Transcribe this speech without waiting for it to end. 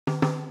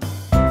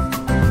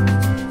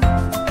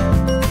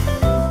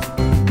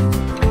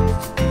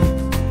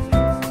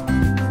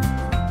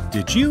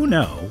Did you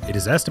know it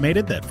is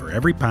estimated that for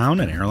every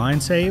pound an airline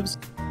saves,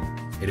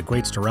 it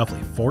equates to roughly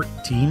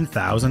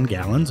 14,000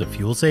 gallons of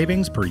fuel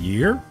savings per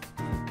year?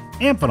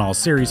 Amphenol's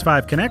Series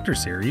 5 connector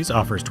series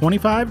offers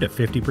 25 to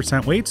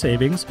 50% weight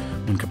savings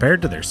when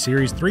compared to their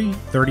Series 3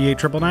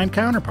 38999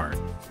 counterpart,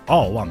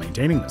 all while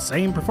maintaining the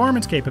same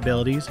performance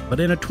capabilities but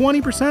in a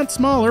 20%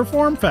 smaller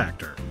form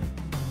factor.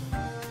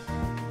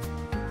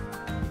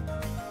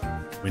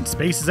 When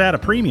space is at a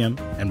premium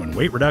and when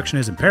weight reduction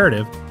is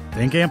imperative,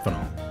 think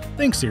Amphenol.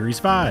 Think Series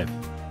 5.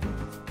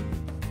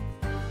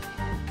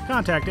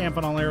 Contact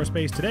Amphenol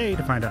Aerospace today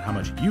to find out how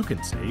much you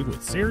can save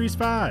with Series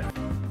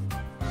 5.